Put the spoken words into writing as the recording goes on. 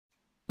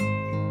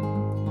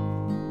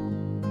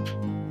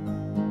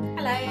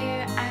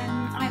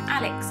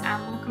Alex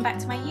and welcome back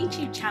to my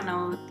YouTube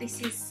channel. This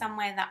is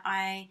somewhere that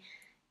I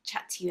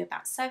chat to you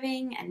about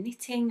sewing and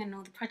knitting and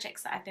all the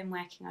projects that I've been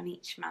working on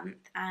each month,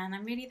 and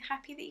I'm really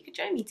happy that you could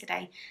join me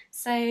today.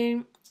 So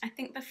I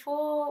think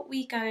before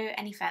we go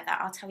any further,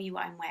 I'll tell you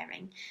what I'm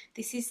wearing.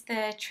 This is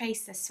the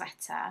Tracer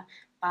sweater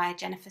by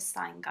Jennifer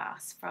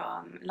Steingass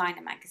from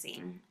Liner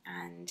magazine,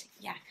 and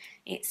yeah,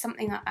 it's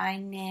something that I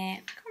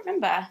knit, I can't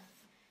remember, a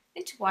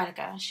little while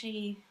ago. I'll show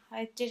you.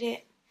 I did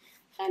it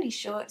fairly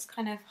short, it's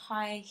kind of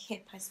high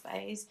hip I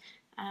suppose,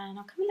 and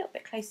I'll come a little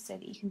bit closer so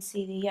that you can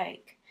see the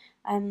yoke.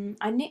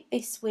 I knit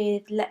this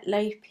with Let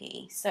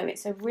Lopi, so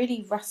it's a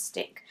really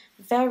rustic,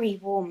 very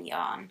warm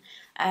yarn.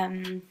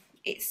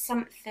 It's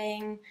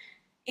something,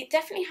 it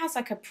definitely has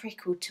like a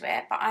prickle to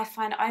it, but I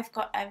find I've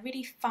got a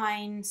really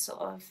fine sort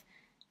of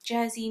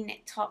jersey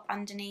knit top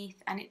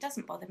underneath and it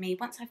doesn't bother me.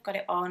 Once I've got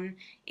it on,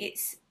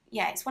 it's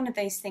one of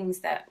those things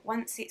that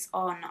once it's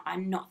on,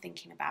 I'm not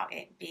thinking about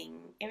it being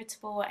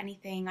irritable or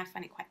anything. I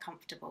find it quite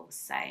comfortable.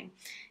 So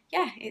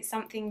yeah, it's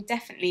something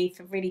definitely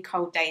for really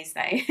cold days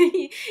though.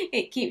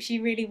 It keeps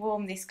you really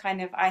warm, this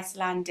kind of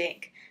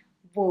Icelandic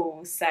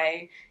wool. So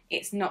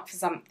it's not for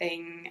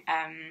something,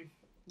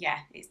 yeah,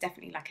 it's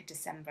definitely like a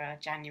December,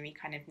 January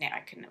kind of knit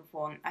I couldn't have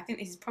worn. I think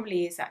this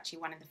probably is actually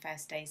one of the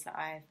first days that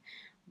I've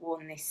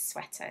worn this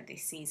sweater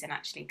this season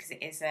actually, because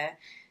it is a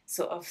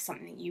sort of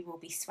something that you will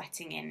be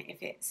sweating in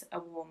if it's a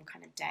warm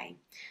kind of day.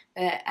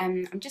 But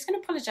I'm just going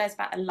to apologise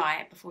about the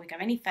light before we go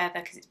any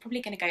further, because it's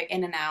probably going to go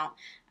in and out.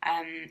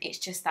 It's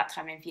just that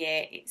time of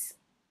year.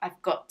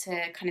 I've got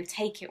to kind of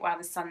take it while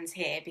the sun's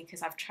here,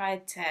 because I've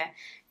tried to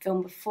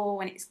film before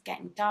when it's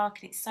getting dark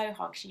and it's so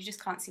hot because you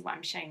just can't see what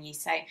I'm showing you.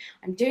 So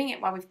I'm doing it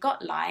while we've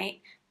got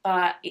light,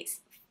 but it's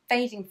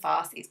fading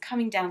fast, it's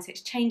coming down, so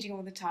it's changing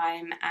all the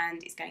time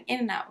and it's going in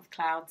and out of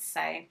clouds,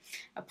 so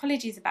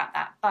apologies about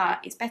that, but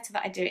it's better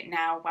that I do it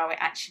now while we're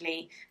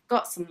actually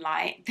got some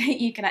light that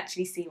you can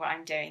actually see what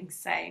I'm doing.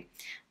 So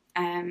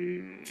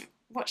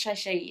what should I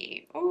show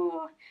you?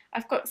 Oh,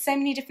 I've got so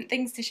many different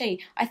things to show you.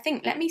 I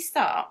think let me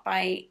start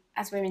by,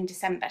 as we're in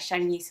December,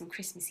 showing you some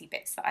Christmassy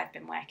bits that I've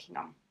been working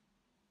on.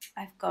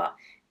 I've got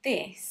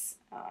this,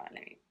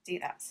 let me do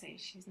that so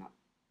she's not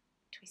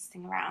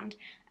twisting around,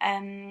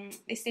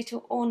 this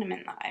little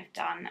ornament that I've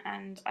done,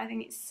 and I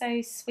think it's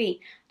so sweet.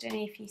 I don't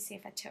know if you see,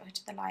 if I tilt her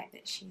to the light,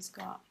 that she's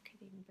got, I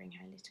could even bring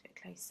her a little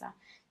bit closer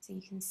so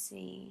you can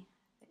see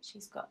that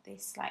she's got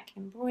this like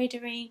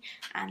embroidery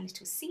and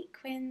little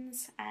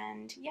sequins,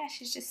 and yeah,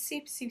 she's just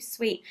super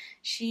sweet.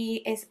 She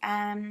is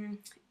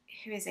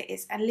who is it?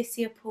 It's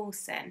Alicia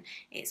Paulson.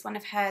 It's one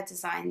of her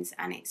designs,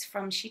 and it's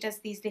from, she does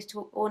these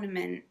little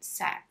ornament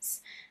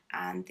sets,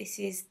 and this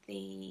is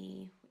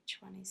the, which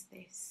one is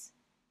this?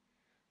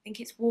 I think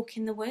it's Walk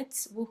in the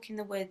Woods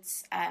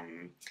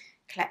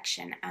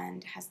collection,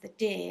 and has the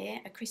deer,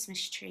 a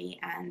Christmas tree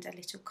and a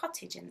little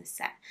cottage in the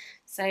set.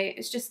 So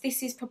it's just,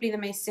 this is probably the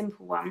most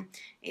simple one.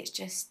 It's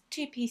just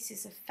 2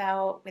 pieces of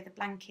felt with a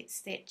blanket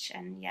stitch,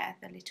 and yeah,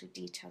 the little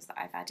details that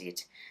I've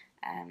added,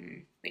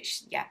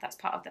 which yeah, that's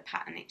part of the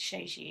pattern. It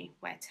shows you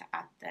where to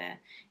add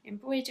the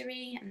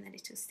embroidery and the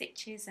little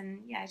stitches,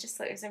 and yeah, I just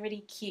thought it was a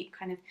really cute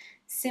kind of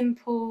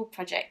simple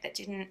project that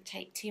didn't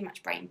take too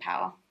much brain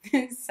power.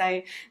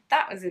 So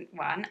that was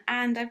one,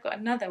 and I've got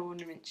another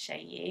ornament to show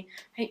you.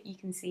 I hope you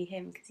can see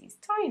him because he's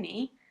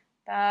tiny,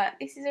 but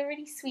this is a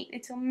really sweet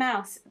little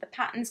mouse. The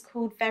pattern's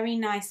called Very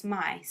Nice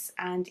Mice,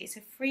 and it's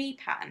a free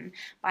pattern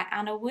by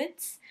Anna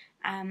Woods,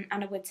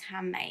 Anna Woods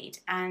Handmade,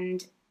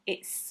 and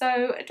it's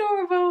so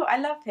adorable. I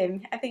love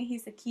him. I think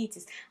he's the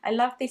cutest. I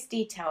love this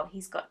detail.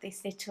 He's got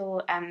this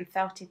little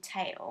felted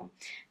tail,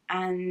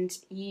 and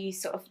you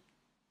sort of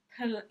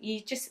pull,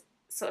 you just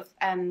sort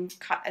of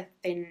cut a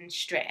thin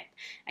strip,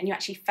 and you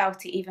actually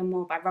felt it even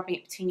more by rubbing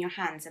it between your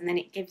hands, and then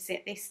it gives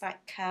it this like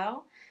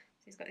curl.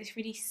 So he's got this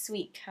really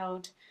sweet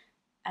curled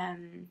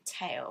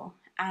tail,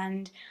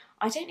 and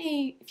I don't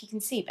know if you can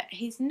see, but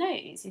his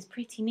nose is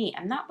pretty neat,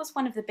 and that was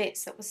one of the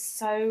bits that was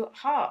so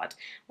hard.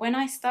 When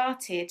I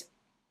started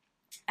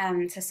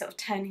to sort of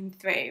turn him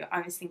through,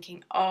 I was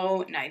thinking,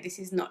 oh no, this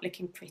is not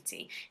looking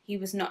pretty. He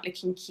was not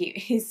looking cute.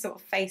 His sort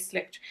of face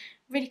looked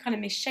really kind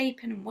of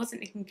misshapen and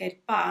wasn't looking good,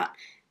 but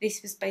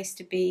this was supposed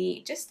to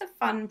be just a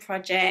fun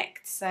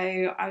project, so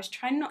I was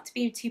trying not to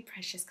be too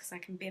precious, because I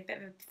can be a bit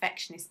of a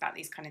perfectionist about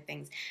these kind of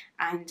things,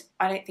 and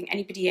I don't think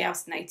anybody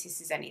else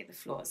notices any of the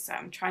flaws, so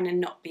I'm trying to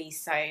not be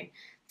so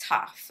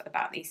tough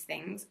about these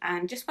things,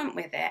 and just went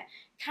with it,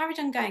 carried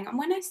on going. And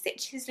when I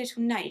stitch his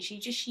little nose, you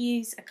just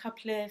use a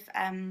couple of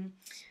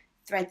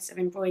threads of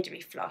embroidery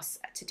floss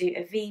to do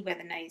a V where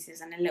the nose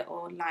is and a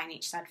little line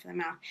each side for the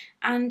mouth,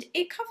 and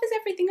it covers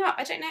everything up.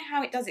 I don't know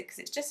how it does it because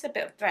it's just a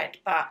bit of thread,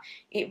 but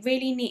it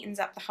really neatens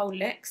up the whole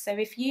look. So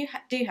if you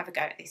do have a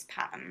go at this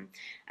pattern,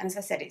 and as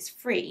I said, it's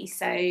free,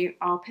 so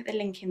I'll put the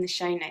link in the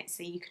show notes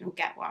so you can all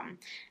get one,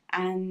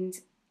 and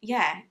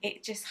yeah,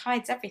 it just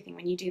hides everything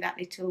when you do that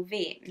little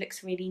V. It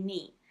looks really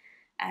neat.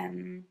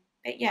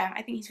 But yeah,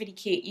 I think he's really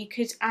cute. You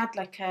could add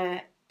like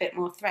a bit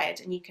more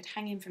thread and you could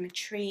hang him from a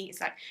tree. It's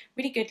like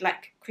really good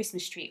like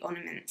Christmas tree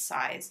ornament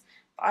size,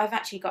 But I've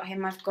actually got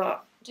him, I don't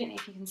know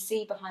if you can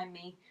see behind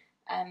me,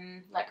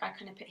 like I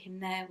kind of put him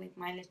there with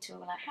my little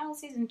like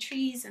houses and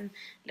trees and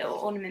little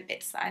ornament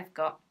bits that I've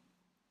got.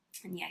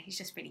 And yeah, he's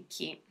just really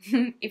cute.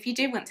 If you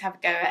do want to have a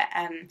go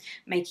at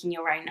making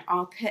your own,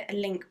 I'll put a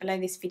link below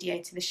this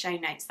video to the show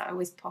notes that I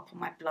always pop on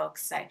my blog.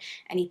 So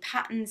any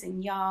patterns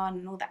and yarn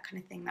and all that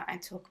kind of thing that I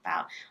talk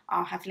about,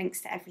 I'll have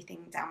links to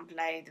everything down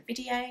below the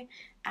video.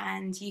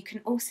 And you can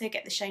also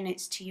get the show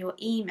notes to your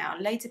email.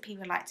 Loads of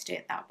people like to do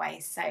it that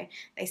way. So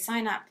they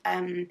sign up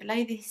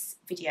below this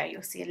video,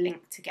 you'll see a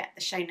link to get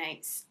the show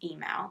notes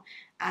email.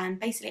 And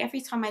basically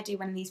every time I do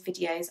one of these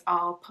videos,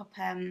 I'll pop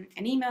an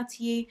email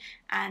to you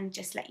and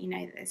just let you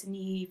know that there's a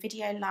new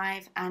video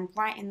live, and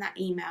right in that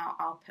email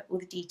I'll put all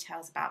the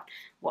details about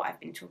what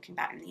I've been talking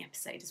about in the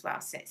episode as well.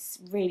 So it's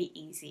really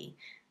easy.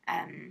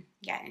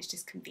 Yeah, and it's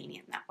just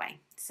convenient that way.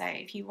 So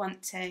if you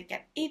want to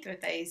get either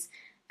of those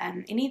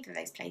in either of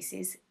those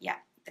places, yeah,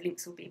 the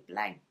links will be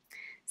below.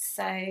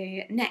 So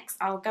next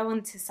I'll go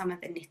on to some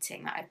of the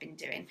knitting that I've been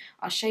doing.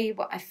 I'll show you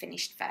what I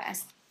finished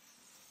first.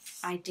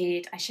 I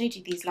showed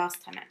you these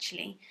last time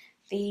actually.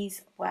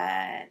 These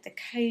were the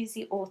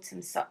Cozy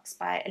Autumn Socks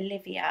by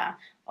Olivia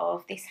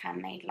of This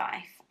Handmade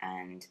Life,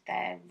 and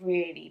they're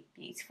really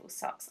beautiful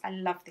socks. I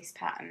love this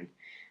pattern.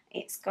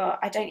 It's got,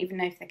 I don't even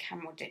know if the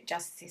camera will do it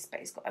justice,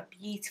 but it's got a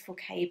beautiful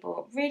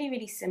cable, really,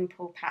 really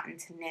simple pattern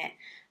to knit.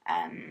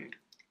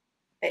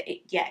 But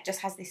it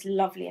just has this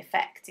lovely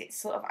effect. It's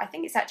sort of, I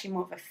think it's actually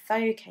more of a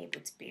faux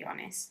cable to be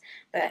honest,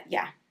 but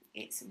yeah,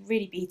 it's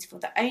really beautiful.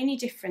 The only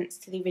difference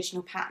to the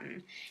original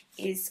pattern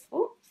is,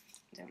 oh,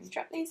 don't want to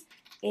drop these,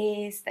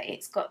 is that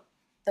it's got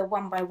the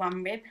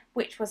 1x1 rib,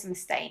 which was a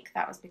mistake.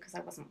 That was because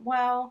I wasn't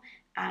well,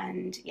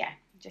 and yeah,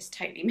 just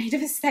totally made a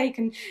mistake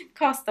and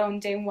cast on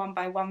doing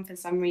 1x1 for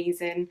some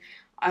reason.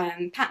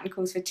 Pattern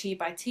calls for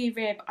 2x2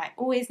 rib. I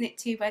always knit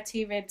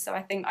 2x2 rib, so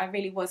I think I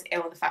really was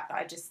ill the fact that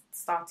I just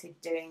started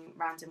doing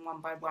random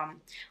 1x1.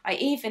 I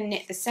even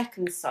knit the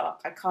second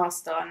sock I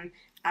cast on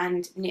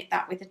and knit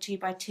that with a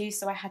 2x2,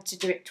 so I had to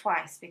do it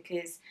twice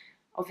because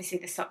obviously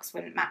the socks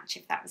wouldn't match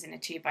if that was in a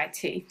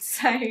 2x2.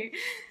 So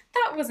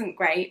that wasn't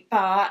great,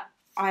 but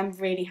I'm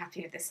really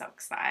happy with the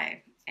socks that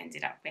I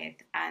ended up with.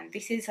 And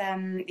this is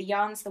the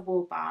yarn's the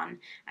Wool Barn,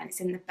 and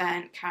it's in the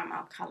burnt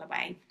caramel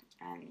colourway.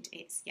 And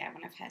it's, yeah,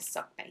 one of her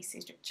sock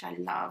bases, which I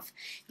love.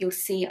 You'll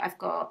see I've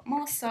got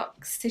more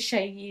socks to show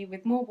you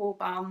with more Wool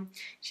Barn.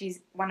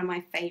 She's one of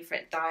my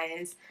favourite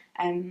dyers.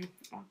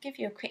 I'll give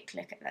you a quick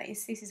look at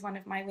these. This is one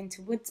of my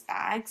Winter Woods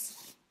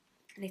bags,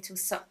 a little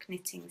sock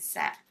knitting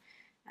set.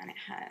 And it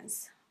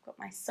has, I've got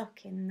my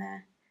sock in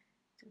the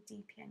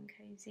little DPN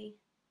Cozy.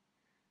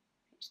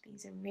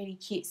 These are really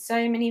cute.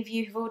 So many of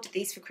you have ordered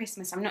these for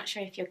Christmas. I'm not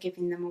sure if you're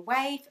giving them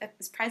away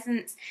as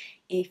presents,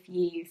 if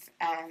you've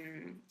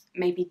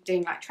maybe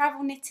doing like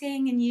travel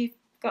knitting and you've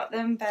got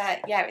them, but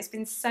yeah, it's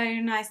been so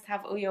nice to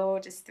have all your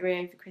orders through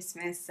over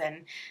Christmas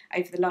and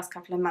over the last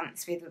couple of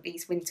months with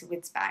these Winter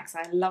Woods bags.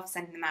 I love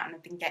sending them out, and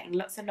I've been getting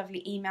lots of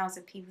lovely emails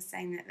of people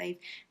saying that they've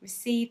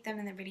received them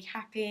and they're really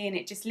happy, and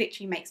it just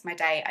literally makes my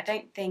day. I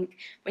don't think,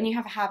 when you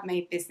have a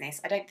handmade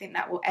business, I don't think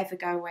that will ever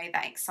go away,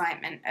 that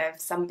excitement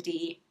of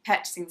somebody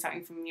purchasing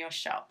something from your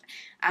shop,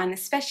 and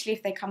especially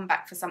if they come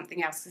back for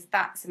something else, because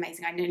that's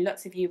amazing. I know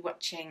lots of you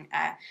watching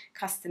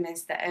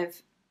customers that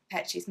have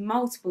purchased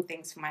multiple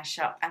things from my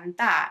shop, and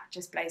that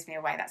just blows me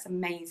away. That's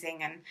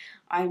amazing, and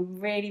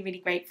I'm really, really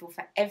grateful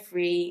for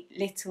every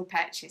little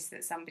purchase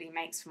that somebody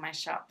makes from my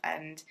shop.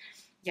 And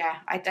yeah,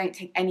 I don't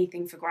take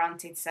anything for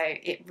granted, so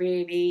it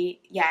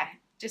really, yeah,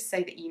 just so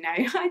that you know,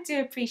 I do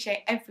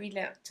appreciate every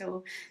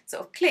little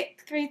sort of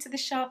click through to the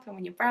shop and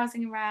when you're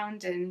browsing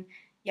around. And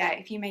yeah,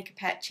 if you make a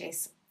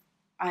purchase,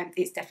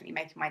 it's definitely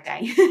making my day.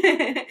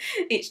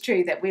 It's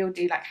true that we all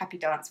do like happy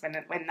dance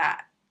when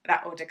that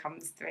order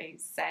comes through.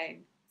 So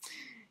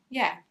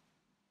yeah,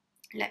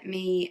 let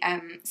me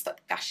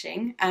stop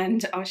gushing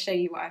and I'll show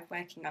you what I'm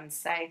working on.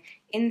 So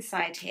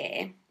inside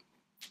here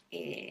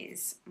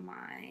is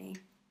my,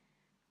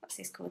 what's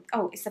this called?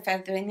 Oh, it's the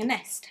Feathering the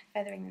Nest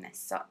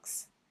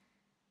socks.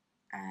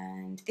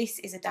 And this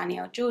is a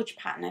Danielle George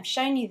pattern. I've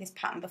shown you this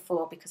pattern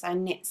before because I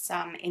knit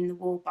some in the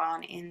Wool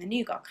Barn in the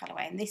Nougat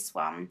colourway, and this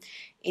one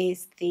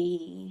is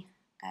the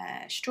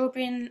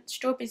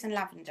Strawberries and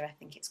Lavender, I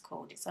think it's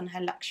called. It's on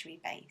her luxury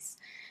base,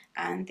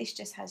 and this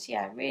just has,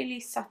 yeah, a really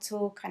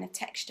subtle kind of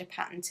texture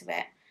pattern to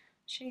it.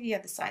 I'll show you the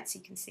other side so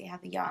you can see how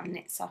the yarn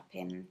knits up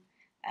in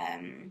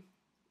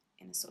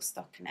a sort of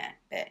stockinette.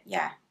 But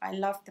yeah, I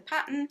love the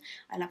pattern,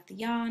 I love the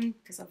yarn,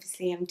 because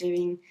obviously I'm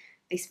doing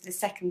this for the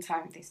second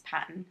time with this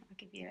pattern. I'll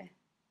give you a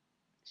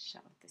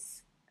shot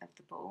of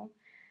the ball,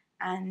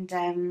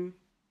 and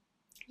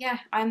yeah,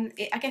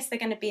 I guess they're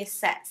going to be a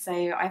set, so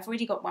I've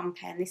already got one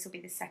pair and this will be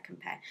the second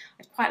pair.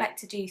 I'd quite like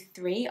to do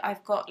three.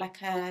 I've got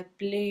like a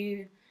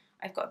blue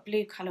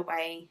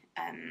colourway,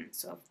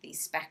 sort of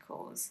these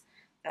speckles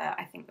that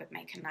I think would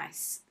make a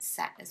nice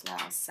set as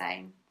well. So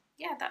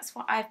yeah, that's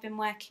what I've been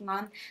working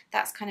on.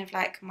 That's kind of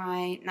like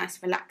my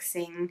nice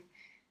relaxing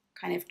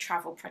kind of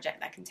travel project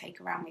that I can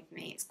take around with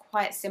me. It's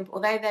quite simple,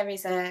 although there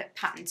is a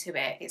pattern to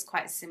it, it's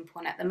quite simple.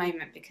 And at the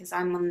moment, because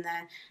I'm on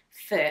the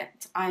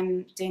foot,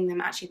 I'm doing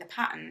them, actually the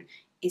pattern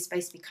is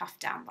supposed to be cuff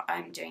down, but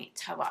I'm doing it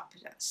toe up.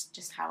 That's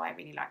just how I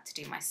really like to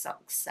do my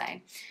socks. So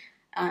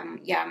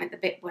yeah, I'm at the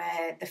bit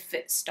where the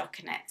foot's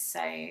stockinette,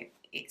 so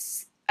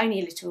it's only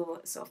a little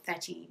sort of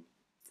 30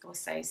 or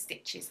so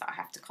stitches that I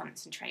have to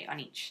concentrate on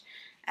each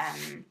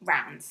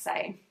round. So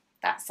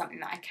that's something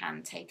that I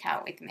can take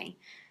out with me.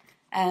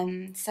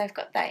 So I've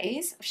got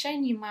those. I've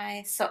shown you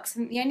my socks,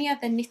 and the only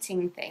other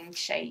knitting thing to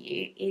show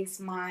you is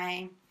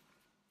my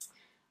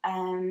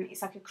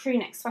it's like a crew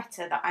neck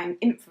sweater that I'm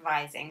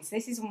improvising. So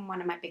this is one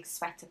of my big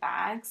sweater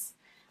bags.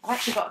 I've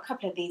actually got a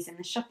couple of these in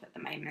the shop at the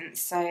moment,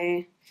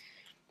 so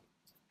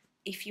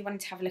if you wanted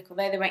to have a look,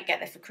 although they won't get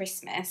there for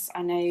Christmas,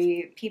 I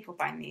know people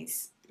buying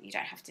these, you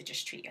don't have to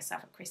just treat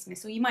yourself at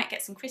Christmas, or you might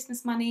get some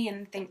Christmas money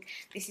and think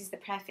this is the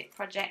perfect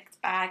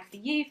project bag for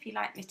you if you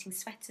like knitting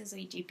sweaters or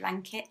you do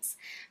blankets.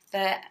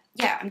 But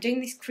yeah, I'm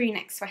doing this crew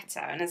neck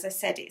sweater, and as I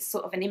said, it's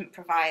sort of an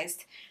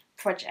improvised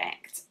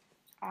project.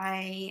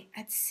 I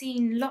had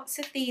seen lots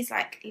of these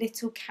like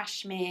little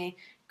cashmere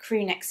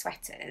crew neck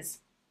sweaters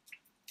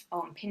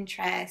on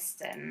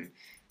Pinterest and,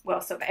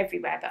 well, sort of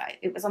everywhere, but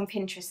it was on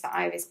Pinterest that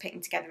I was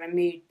putting together a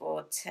mood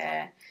board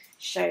to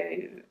show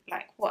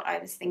like what I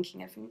was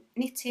thinking of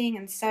knitting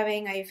and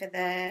sewing over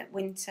the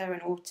winter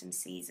and autumn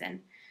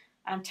season.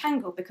 I'm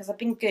tangled because I've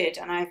been good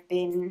and I've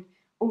been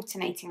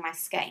alternating my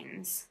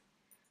skeins,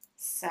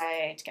 so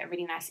to get a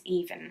really nice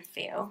even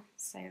feel.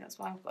 So that's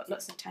why I've got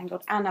lots of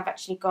tangled, and I've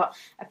actually got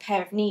a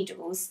pair of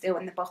needles still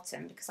in the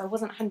bottom because I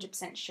wasn't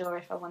 100% sure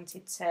if I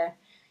wanted to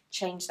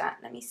change that.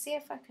 Let me see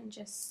if I can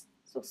just,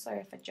 so sorry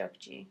if I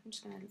jogged you. I'm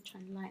just going to try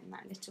and lighten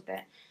that a little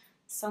bit.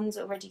 Sun's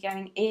already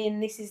going in.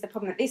 This is the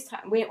problem at this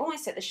time. We're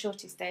almost at the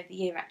shortest day of the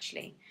year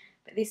actually,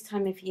 but this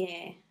time of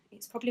year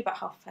it's probably about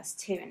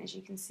 2:30, and as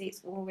you can see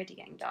it's already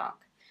getting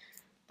dark.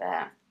 But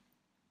I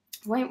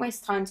won't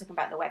waste time talking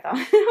about the weather.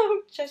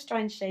 I'll just try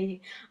and show you.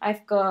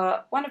 I've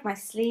got one of my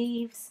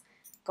sleeves,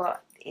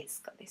 it's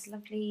got this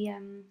lovely,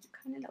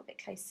 coming a little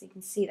bit closer so you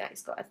can see that,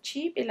 it's got a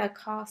tubular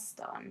cast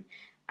on,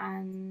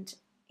 and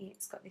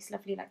it's got this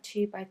lovely like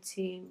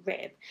 2x2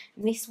 rib,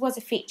 and this was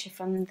a feature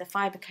from the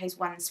Fiberco's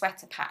One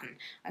Sweater pattern.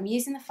 I'm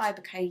using the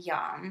Fiberco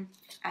yarn,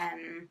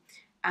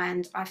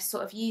 and I've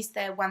sort of used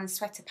their One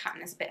Sweater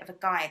pattern as a bit of a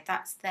guide.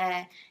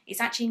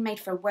 It's actually made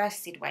for a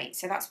worsted weight,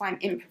 so that's why I'm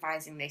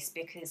improvising this,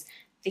 because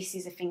this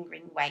is a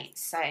fingering weight,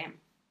 so,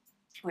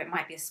 or it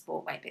might be a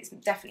sport weight, but it's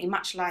definitely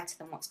much lighter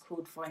than what's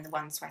called for in the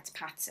One Sweater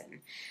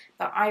pattern.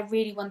 But I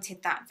really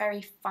wanted that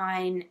very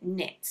fine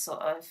knit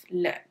sort of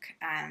look,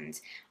 and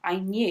I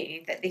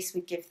knew that this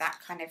would give that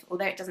kind of,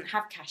 although it doesn't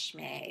have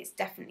cashmere, it's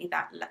definitely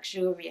that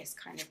luxurious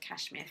kind of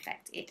cashmere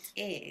effect. It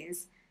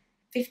is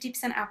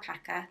 50%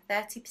 alpaca,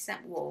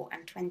 30% wool,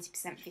 and 20%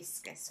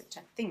 viscose, which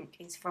I think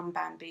is from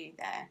Bamboo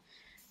there,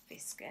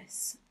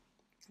 viscose,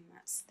 and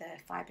that's the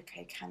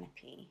Fiberco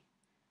Canopy.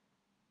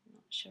 I'm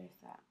not sure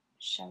if that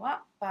show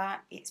up,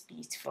 but it's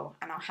beautiful,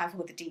 and I'll have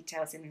all the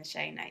details in the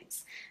show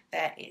notes.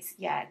 But it's,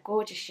 yeah,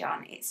 gorgeous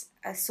yarn. It's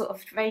a sort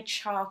of very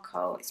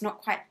charcoal, it's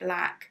not quite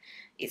black,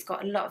 it's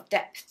got a lot of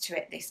depth to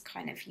it, this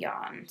kind of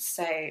yarn,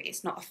 so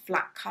it's not a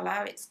flat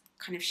colour, it's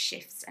kind of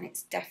shifts, and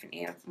it's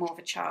definitely more of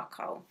a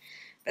charcoal.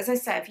 But as I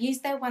said, I've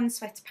used their One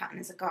Sweater pattern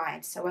as a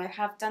guide, so I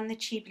have done the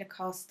tubular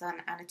cast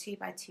on and a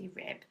 2x2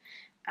 rib,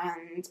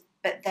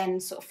 but then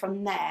sort of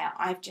from there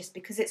I've just,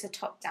 because it's a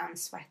top down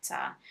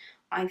sweater,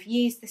 I've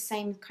used the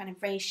same kind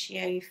of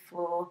ratio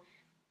for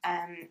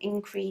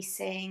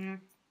increasing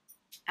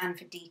and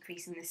for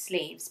decreasing the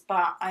sleeves,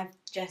 but I've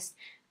just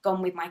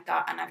gone with my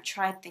gut and I've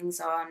tried things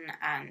on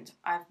and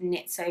I've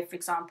knit. So for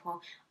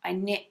example, I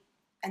knit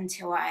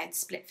until I had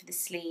split for the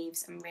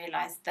sleeves and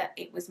realised that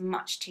it was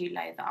much too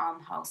low, the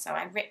armhole, so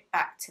I ripped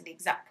back to the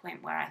exact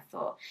point where I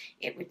thought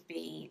it would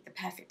be the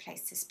perfect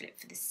place to split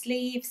for the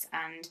sleeves,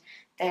 and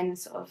then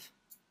sort of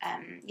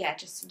yeah,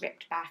 just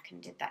ripped back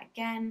and did that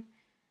again.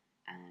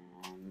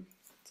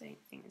 Don't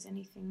think there's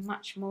anything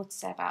much more to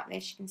say about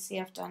this. You can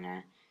see I've done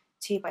a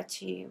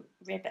 2x2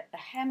 rib at the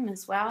hem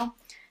as well.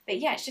 But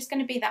yeah, it's just going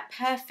to be that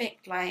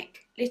perfect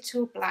like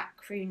little black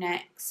crew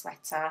neck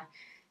sweater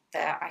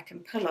that I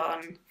can pull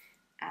on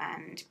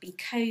and be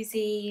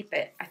cozy,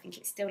 but I think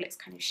it still looks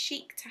kind of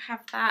chic to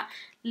have that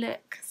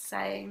look.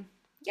 So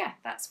yeah,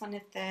 that's one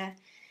of the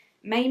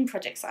main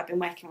projects that I've been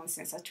working on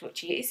since I talked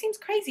to you. It seems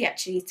crazy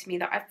actually to me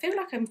that I feel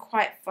like I'm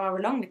quite far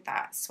along with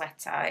that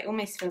sweater. It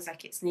almost feels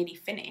like it's nearly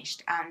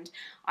finished, and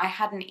I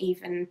hadn't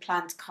even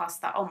planned to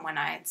cast that on when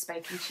I had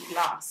spoken to you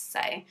last. So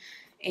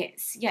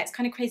it's, yeah, it's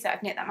kind of crazy that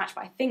I've knit that much,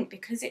 but I think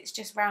because it's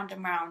just round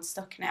and round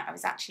stockinette, I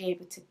was actually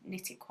able to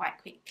knit it quite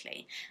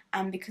quickly.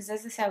 And because,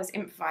 as I say, I was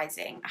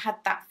improvising, I had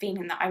that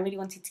feeling that I really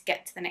wanted to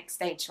get to the next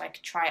stage so I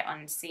could try it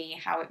on and see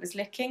how it was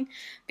looking.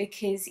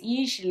 Because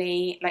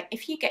usually, like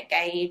if you get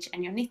gauge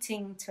and you're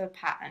knitting to a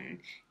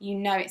pattern, you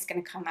know it's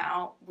going to come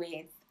out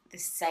with the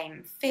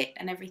same fit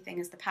and everything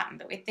as the pattern,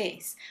 but with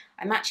this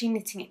I'm actually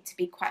knitting it to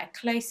be quite a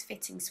close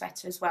fitting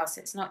sweater as well,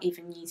 so it's not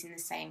even using the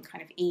same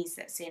kind of ease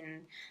that's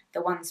in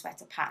the one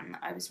sweater pattern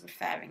that I was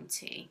referring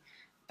to.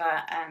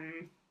 But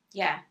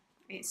yeah,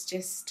 it's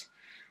just,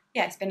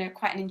 yeah, it's been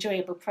quite an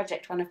enjoyable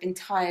project when I've been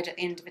tired at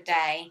the end of the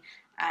day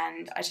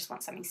and I just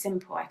want something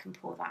simple. I can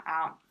pull that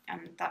out,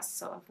 and that's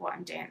sort of what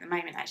I'm doing at the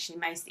moment. Actually,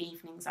 most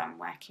evenings I'm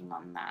working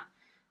on that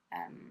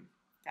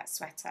that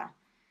sweater.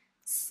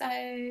 So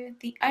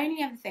the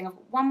only other thing, I've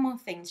got one more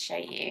thing to show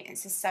you.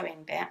 It's a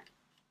sewing bit,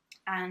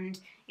 and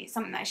it's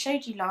something that I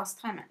showed you last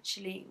time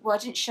actually. Well, I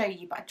didn't show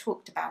you, but I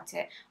talked about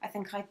it. I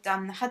think I'd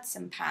done the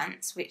Hudson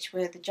pants, which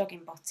were the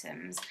jogging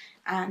bottoms,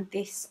 and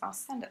this, I'll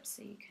stand up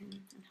so you can,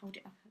 and hold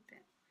it up a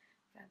bit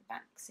further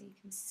back so you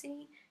can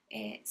see.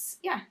 It's,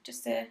 yeah,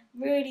 just a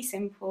really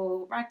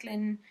simple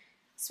raglan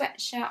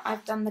sweatshirt.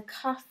 I've done the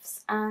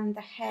cuffs and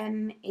the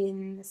hem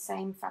in the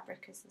same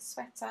fabric as the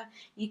sweater.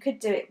 You could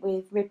do it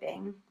with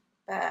ribbing,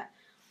 but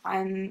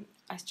I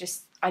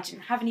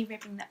didn't have any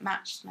ribbing that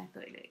matched, and I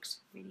thought it looked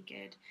really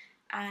good.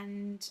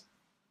 And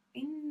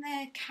in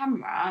the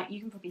camera, you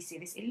can probably see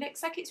this, it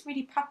looks like it's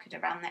really puckered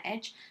around the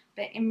edge,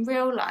 but in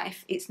real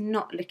life it's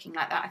not looking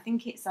like that. I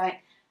think it's like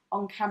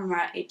on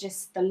camera, it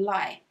just, the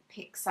light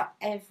picks up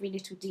every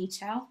little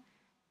detail.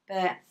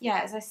 But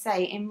yeah, as I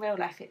say, in real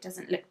life it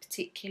doesn't look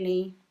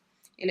particularly,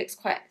 it looks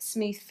quite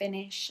smooth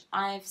finish.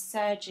 I've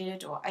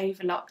serged or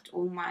overlocked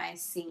all my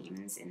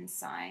seams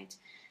inside.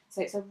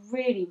 So it's a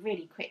really,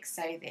 really quick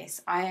sew this.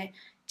 I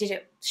did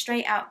it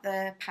straight out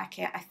the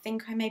packet. I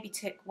think I maybe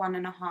took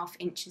 1.5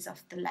 inches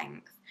off the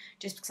length,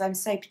 just because I'm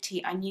so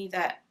petite. I knew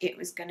that it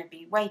was going to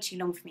be way too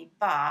long for me,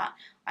 but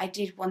I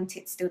did want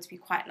it still to be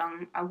quite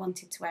long. I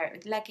wanted to wear it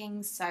with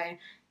leggings, so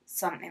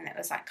something that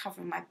was like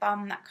covering my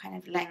bum, that kind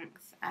of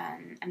length,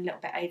 and a little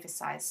bit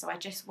oversized. So I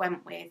just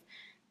went with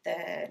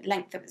the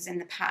length that was in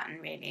the pattern,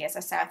 really. As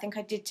I say, I think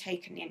I did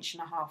take 1.5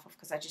 inches off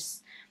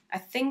because I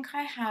think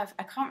I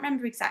can't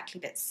remember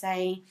exactly, but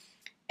say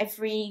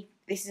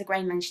this is a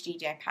Grainline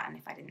Studio pattern,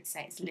 if I didn't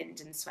say it's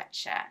Linden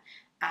sweatshirt,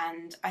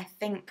 and I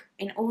think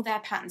in all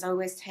their patterns I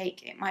always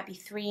take, it might be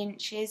 3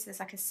 inches,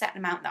 there's like a set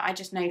amount that I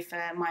just know for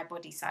my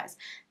body size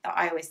that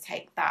I always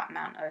take that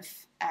amount of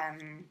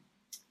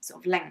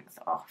sort of length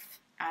off.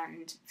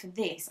 And for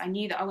this, I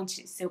knew that I wanted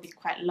it to still be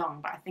quite long,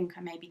 but I think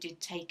I maybe did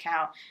take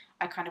out,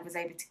 I kind of was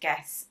able to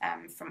guess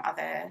from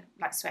other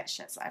like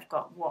sweatshirts that I've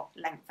got what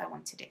length I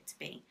wanted it to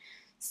be.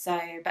 So,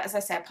 but as I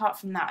say, apart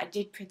from that, I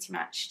did pretty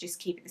much just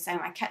keep it the same.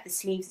 I kept the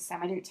sleeves the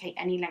same. I didn't take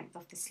any length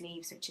off the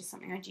sleeves, which is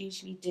something I'd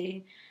usually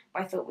do.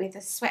 But I thought with a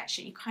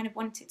sweatshirt, you kind of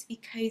want it to be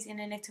cosy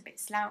and a little bit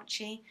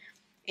slouchy.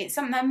 It's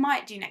something I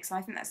might do next time.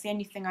 I think that's the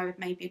only thing I would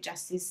maybe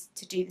adjust, is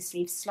to do the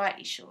sleeves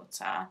slightly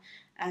shorter.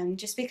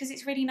 Just because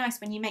it's really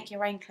nice when you make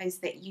your own clothes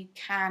that you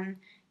can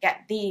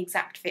get the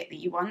exact fit that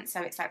you want.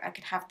 So it's like I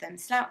could have them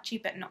slouchy,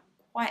 but not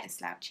quite as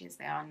slouchy as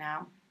they are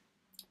now.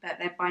 But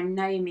they're by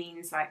no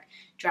means like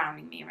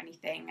drowning me or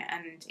anything,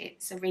 and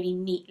it's a really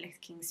neat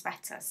looking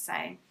sweater. So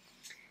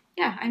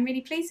yeah, I'm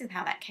really pleased with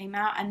how that came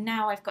out, and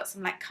now I've got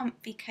some like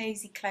comfy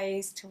cozy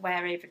clothes to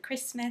wear over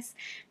Christmas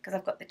because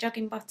I've got the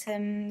jogging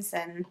bottoms,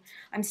 and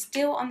I'm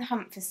still on the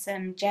hunt for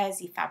some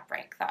jersey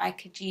fabric that I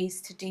could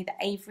use to do the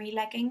Avery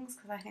leggings,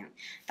 because I think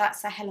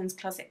that's a Helen's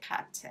Closet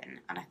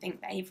pattern, and I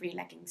think the Avery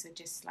leggings would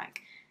just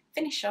like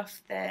finish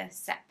off the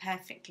set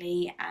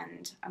perfectly.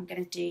 And I'm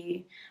going to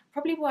do,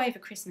 probably will over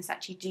Christmas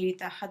actually do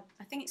the,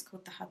 I think it's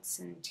called the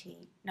Hudson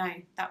tee. No,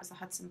 that was the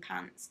Hudson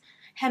pants.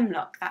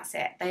 Hemlock, that's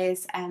it.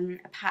 There's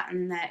a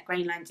pattern that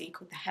Grainline do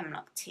called the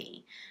Hemlock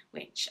tee,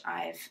 which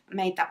I've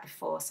made that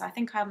before. So I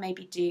think I'll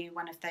maybe do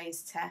one of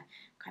those to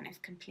kind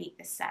of complete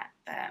the set.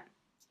 But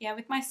yeah,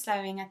 with my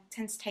sewing, I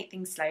tend to take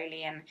things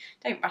slowly and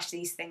don't rush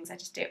these things. I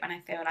just do it when I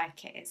feel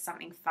like it. It's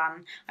something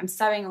fun. I'm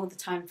sewing all the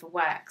time for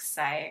work,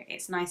 so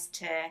it's nice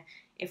to,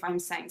 if I'm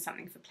sewing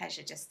something for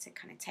pleasure, just to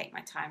kind of take my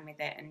time with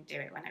it and do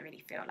it when I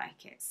really feel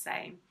like it. So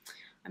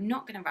I'm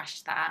not going to rush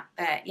that,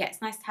 but yeah,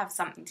 it's nice to have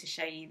something to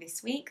show you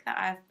this week, that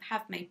I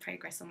have made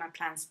progress on my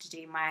plans to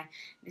do my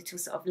little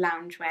sort of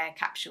loungewear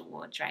capsule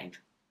wardrobe.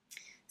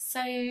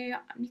 So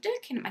I'm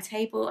looking at my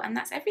table, and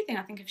that's everything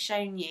I think I've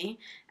shown you.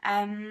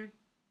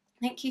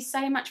 Thank you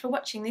so much for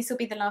watching. This will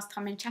be the last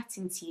time I'm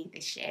chatting to you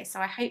this year,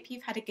 so I hope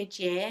you've had a good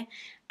year,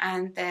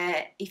 and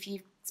that if you're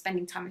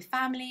spending time with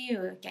family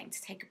or getting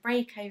to take a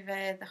break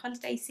over the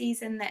holiday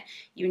season, that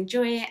you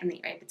enjoy it and that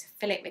you're able to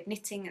fill it with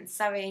knitting and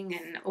sewing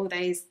and all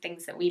those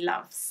things that we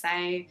love. So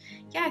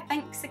yeah,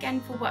 thanks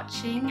again for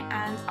watching,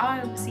 and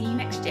I will see you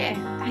next year.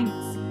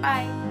 Thanks,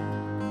 bye.